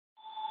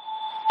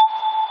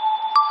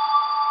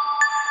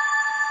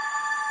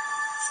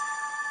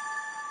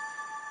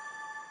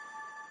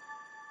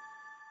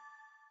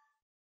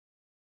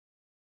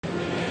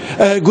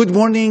Good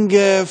morning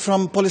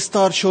from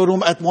Polestar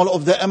showroom at Mall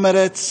of the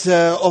Emirates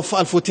of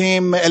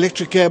Al-Futtaim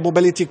Electric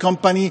Mobility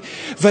Company.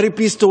 Very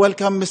pleased to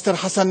welcome Mr.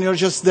 Hasan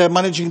Nergiz, the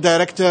Managing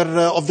Director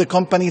of the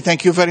company.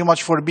 Thank you very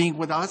much for being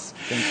with us.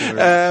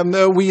 Thank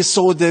you. We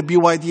saw the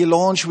BYD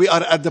launch. We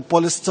are at the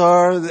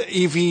Polestar. The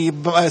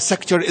EV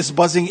sector is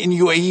buzzing in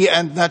UAE,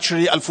 and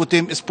naturally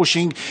Al-Futtaim is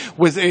pushing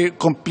with a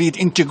complete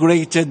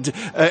integrated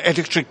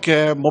electric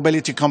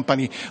mobility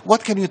company.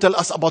 What can you tell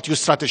us about your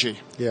strategy?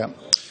 Yeah.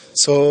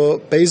 So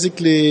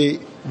basically,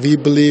 we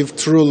believe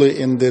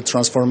truly in the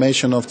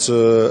transformation of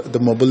the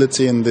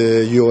mobility in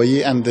the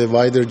UAE and the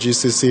wider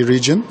GCC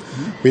region.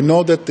 Mm-hmm. We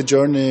know that the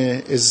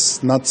journey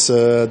is not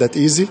that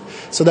easy.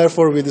 So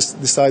therefore, we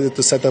decided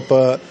to set up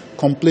a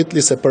completely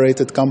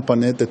separated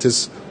company that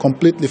is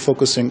completely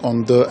focusing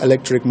on the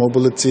electric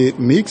mobility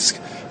mix,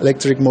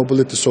 electric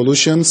mobility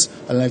solutions,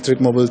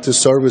 electric mobility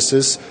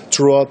services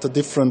throughout the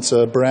different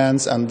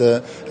brands and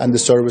the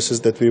services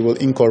that we will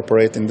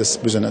incorporate in this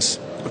business.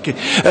 Okay.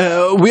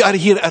 We are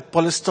here at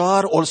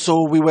Polestar. Also,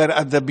 we were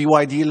at the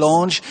BYD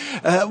launch.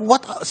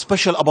 What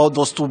special about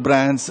those two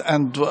brands?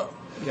 And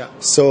yeah.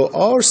 So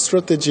our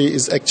strategy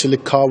is actually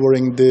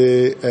covering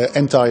the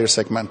entire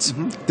segment.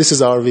 Mm-hmm. This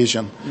is our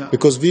vision,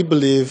 because we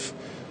believe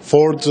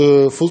for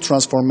the full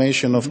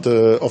transformation of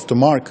the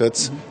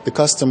markets, mm-hmm. the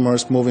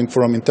customers moving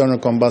from internal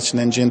combustion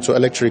engine to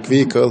electric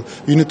vehicle,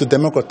 you need to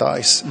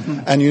democratize,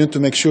 mm-hmm. and you need to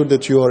make sure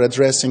that you are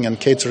addressing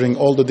and catering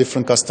all the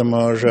different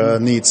customer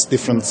needs,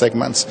 different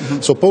segments.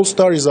 Mm-hmm. So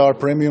Polestar is our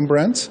premium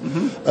brand.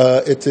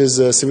 Mm-hmm. It is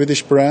a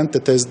Swedish brand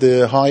that has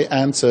the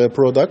high-end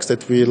products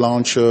that we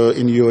launched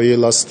in UAE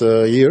last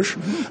year,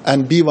 mm-hmm.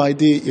 and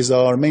BYD is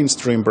our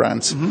mainstream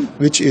brand,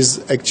 mm-hmm. which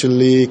is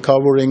actually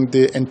covering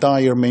the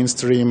entire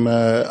mainstream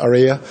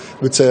area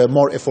with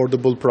more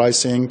affordable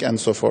pricing and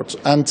so forth.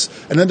 And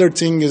another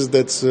thing is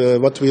that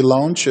what we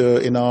launch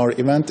in our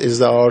event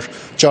is our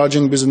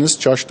charging business,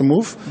 Charge to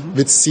Move, mm-hmm.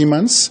 with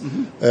Siemens,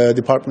 mm-hmm.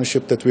 The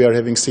partnership that we are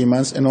having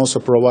Siemens, and also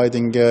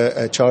providing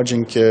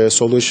charging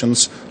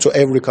solutions to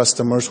every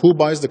customer who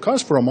buys the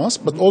cars from us,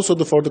 but also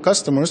for the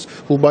customers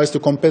who buys the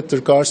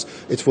competitor cars,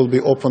 it will be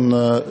open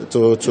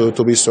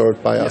to be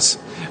served by us.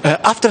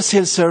 After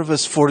sales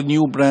service for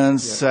new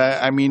brands,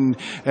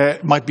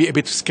 might be a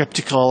bit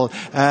skeptical.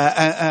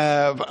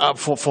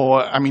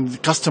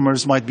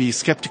 Customers might be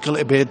skeptical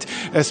a bit,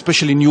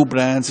 especially new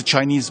brands,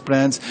 Chinese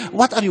brands.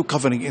 What are you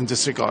covering in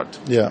this regard?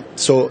 Yeah,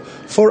 so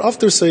for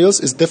after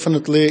sales,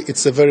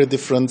 it's a very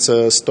different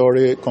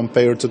story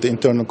compared to the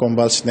internal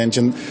combustion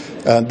engine.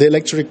 The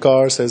electric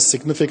cars has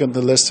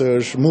significantly lesser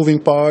moving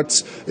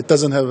parts. It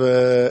doesn't have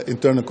an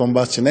internal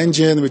combustion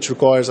engine, which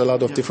requires a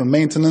lot of different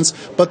maintenance,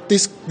 but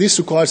this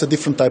requires a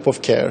different type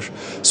of care.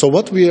 So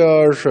what we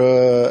are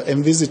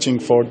envisaging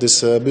for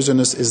this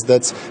business is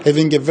that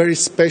having a very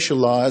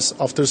specialized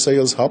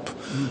after-sales hub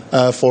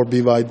for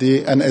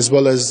BYD, and as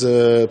well as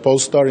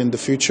Polestar in the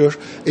future,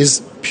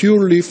 is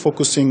purely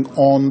focusing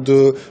on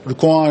the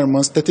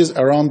requirements that is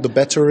around the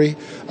battery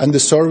and the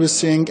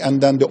servicing, and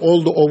then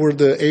all the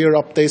over-the-air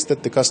updates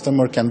that the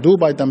customer can do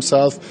by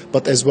themselves,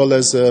 but as well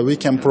as we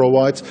can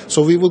provide.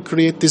 So we will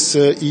create this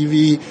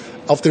EV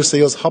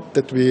after-sales hub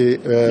that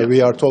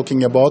we are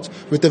talking about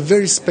with a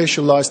very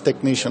specialized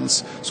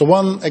technicians. So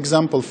one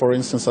example, for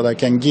instance, that I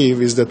can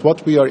give is that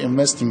what we are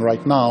investing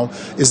right now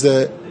is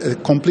a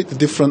completely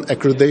different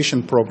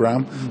accreditation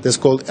program that's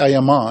called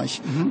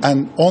IMI,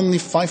 and only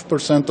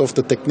 5% of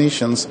the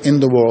technicians in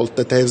the world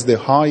that has the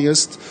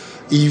highest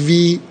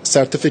EV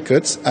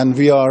certificates, and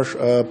we are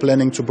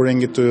planning to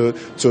bring it to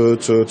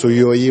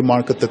UAE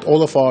market, that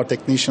all of our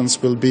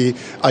technicians will be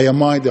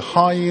IMI, the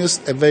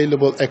highest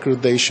available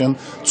accreditation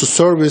to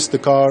service the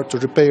car, to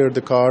repair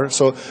the car.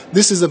 So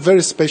this is a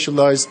very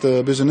specialized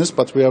business,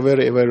 but we are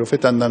very aware of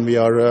it, and then we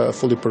are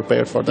fully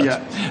prepared for that.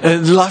 Yeah.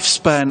 The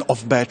lifespan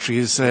of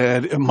batteries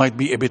might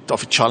be a bit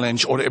of a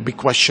challenge or a big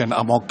question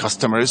among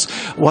customers.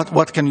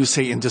 What can you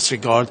say in this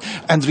regard?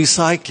 And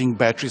recycling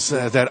batteries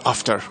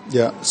thereafter?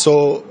 Yeah.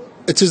 So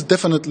it is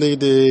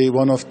definitely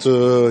one of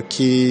the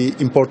key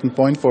important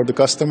point for the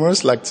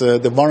customers. Like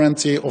the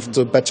warranty of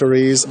the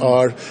batteries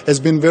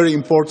has been very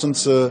important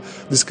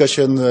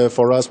discussion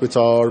for us with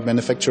our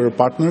manufacturer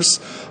partners.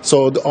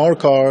 So our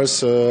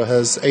cars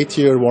has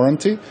 8-year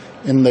warranty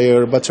in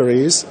their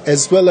batteries,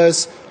 as well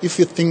as if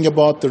you think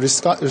about the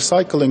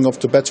recycling of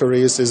the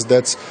batteries, is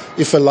that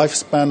if a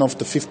lifespan of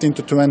the 15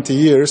 to 20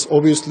 years,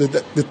 obviously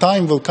the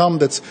time will come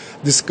that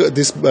this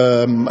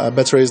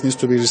batteries needs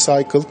to be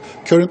recycled.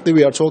 Currently,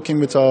 we are talking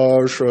with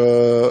our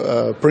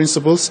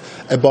principals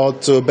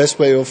about the best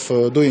way of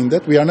doing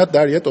that. We are not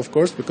there yet, of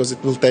course, because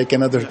it will take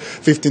another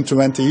 15 to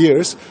 20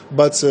 years.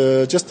 But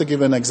just to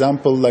give an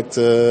example, like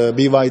the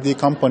BYD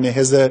company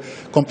has a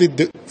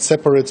complete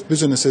separate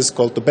businesses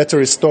called the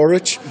battery storage,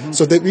 storage,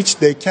 so that which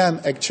they can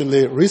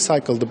actually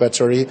recycle the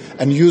battery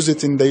and use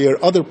it in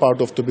their other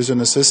part of the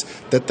businesses,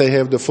 that they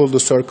have the full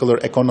circular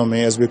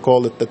economy, as we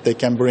call it, that they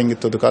can bring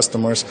it to the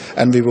customers,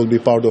 and we will be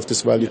part of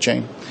this value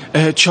chain.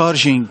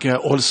 Charging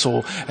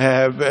also,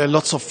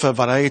 lots of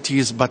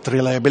varieties, but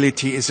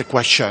reliability is a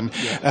question.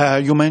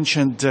 You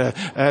mentioned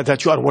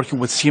that you are working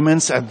with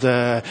Siemens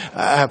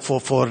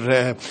for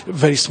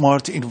very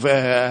smart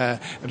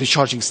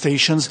recharging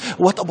stations.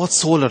 What about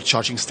solar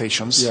charging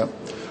stations? Yeah.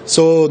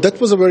 So that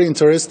was a very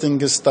interesting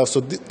stuff.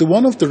 So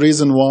one of the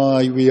reasons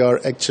why we are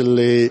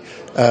actually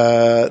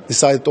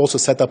decided to also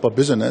set up a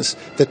business,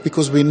 that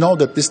because we know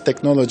that this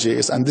technology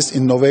is, and this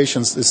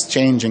innovations is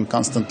changing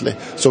constantly.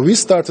 So we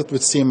started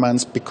with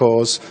Siemens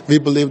because we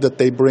believe that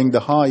they bring the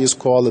highest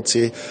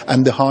quality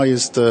and the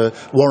highest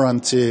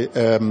warranty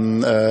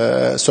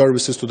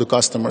services to the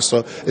customer.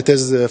 So it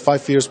has a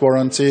 5 years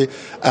warranty,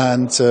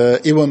 and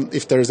even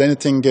if there is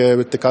anything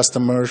with the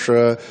customer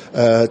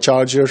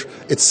charger,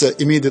 it's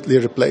immediately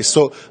replaced.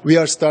 So we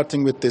are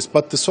starting with this.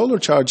 But the solar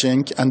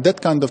charging and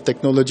that kind of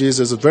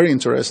technologies is very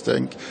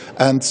interesting.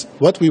 And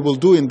what we will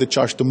do in the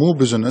charge to move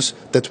business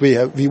that we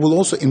have, we will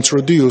also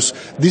introduce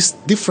this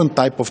different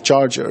type of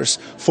chargers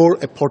for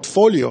a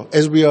portfolio.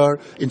 As we are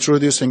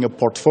introducing a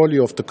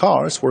portfolio of the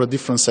cars for a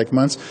different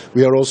segments,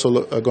 we are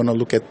also going to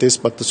look at this.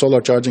 But the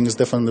solar charging is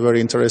definitely a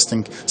very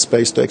interesting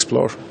space to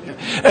explore.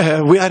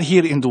 We are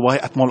here in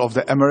Dubai at Mall of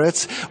the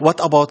Emirates. What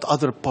about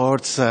other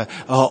parts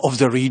of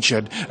the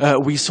region?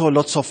 We saw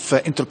lots of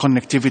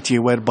interconnectivity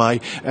whereby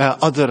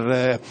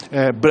other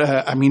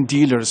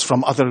dealers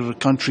from other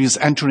countries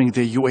entering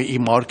the UAE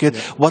market.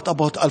 Yeah. What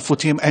about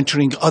Al-Futtaim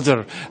entering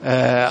other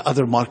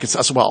markets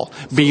as well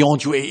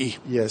beyond UAE?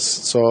 Yes.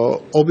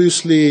 So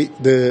obviously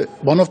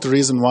one of the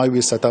reasons why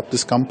we set up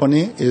this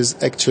company is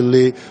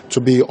actually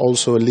to be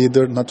also a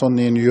leader not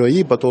only in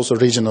UAE but also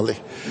regionally.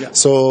 Yeah.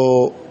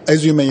 So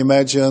as you may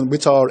imagine,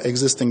 with our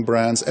existing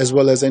brands, as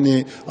well as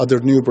any other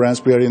new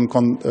brands, we are in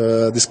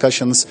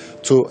discussions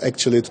to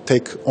actually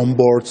take on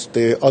board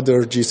the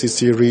other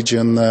GCC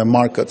region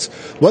markets.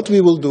 What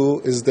we will do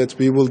is that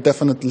we will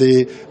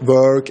definitely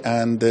work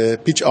and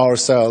pitch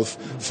ourselves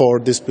for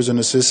these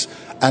businesses,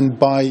 and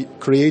by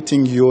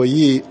creating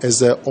UAE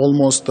as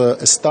almost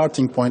a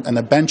starting point and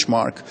a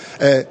benchmark,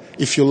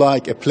 if you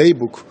like, a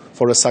playbook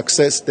for a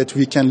success that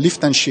we can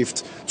lift and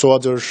shift to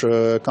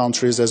other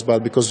countries as well,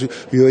 because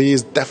UAE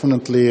is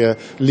definitely a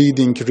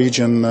leading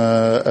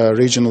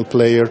regional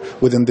player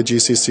within the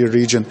GCC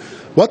region.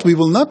 What we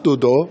will not do,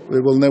 though, we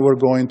will never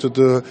go into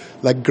the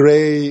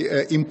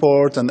grey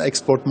import and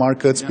export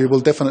markets. Yeah. We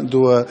will definitely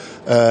do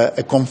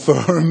a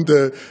confirmed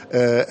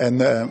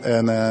and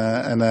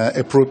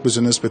approved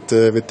business with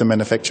the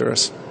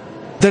manufacturers.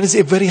 There is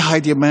a very high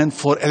demand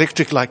for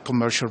electric light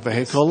commercial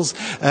vehicles.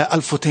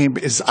 Al-Futtaim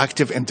is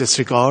active in this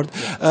regard.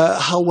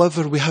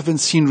 However, we haven't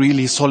seen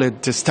really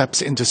solid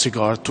steps in this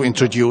regard to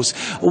introduce.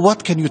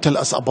 What can you tell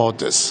us about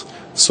this?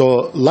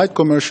 So light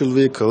commercial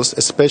vehicles,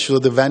 especially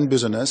the van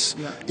business,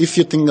 if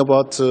you think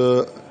about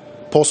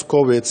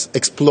post-COVID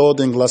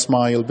exploding last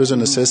mile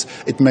businesses,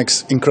 it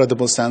makes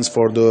incredible sense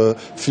for the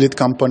fleet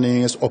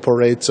companies,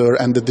 operator,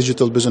 and the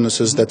digital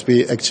businesses that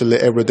we actually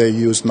every day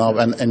use now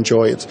and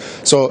enjoy it.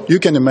 So you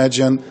can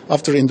imagine,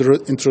 after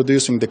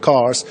introducing the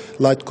cars,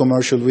 light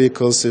commercial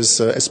vehicles,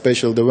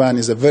 especially the van,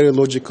 is a very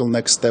logical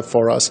next step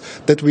for us,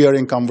 that we are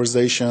in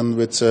conversation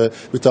with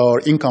our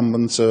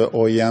incumbent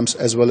OEMs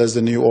as well as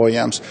the new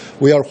OEMs.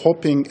 We are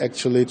hoping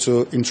actually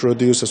to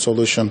introduce a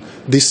solution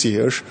this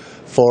year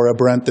for a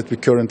brand that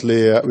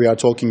we are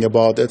talking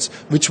about it,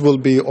 which will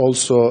be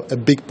also a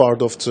big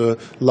part of the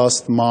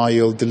last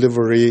mile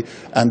delivery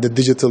and the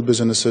digital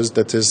businesses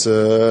that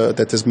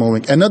is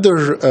moving.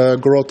 Another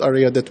growth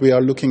area that we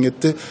are looking at,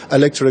 the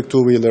electric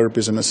two-wheeler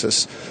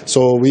businesses.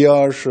 So we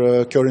are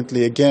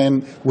currently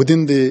again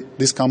within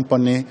this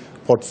company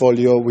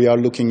portfolio, we are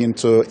looking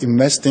into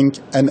investing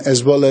and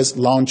as well as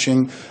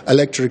launching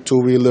electric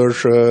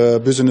two-wheeler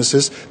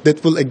businesses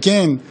that will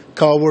again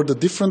cover the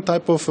different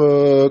type of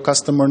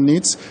customer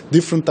needs,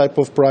 different type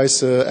of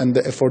price and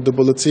the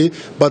affordability.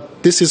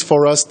 But this is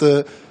for us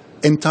the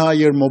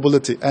entire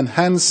mobility, and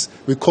hence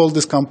we call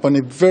this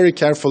company very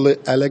carefully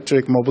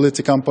electric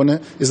mobility company.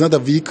 It's not a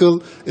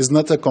vehicle, it's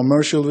not a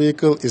commercial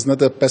vehicle, it's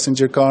not a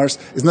passenger cars,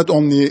 it's not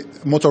only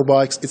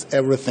motorbikes, it's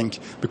everything,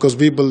 because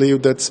we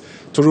believe that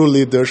true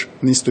leader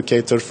needs to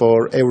cater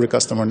for every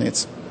customer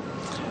needs.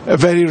 A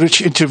very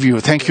rich interview.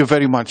 Thank you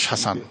very much,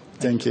 Hasan.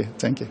 Thank you.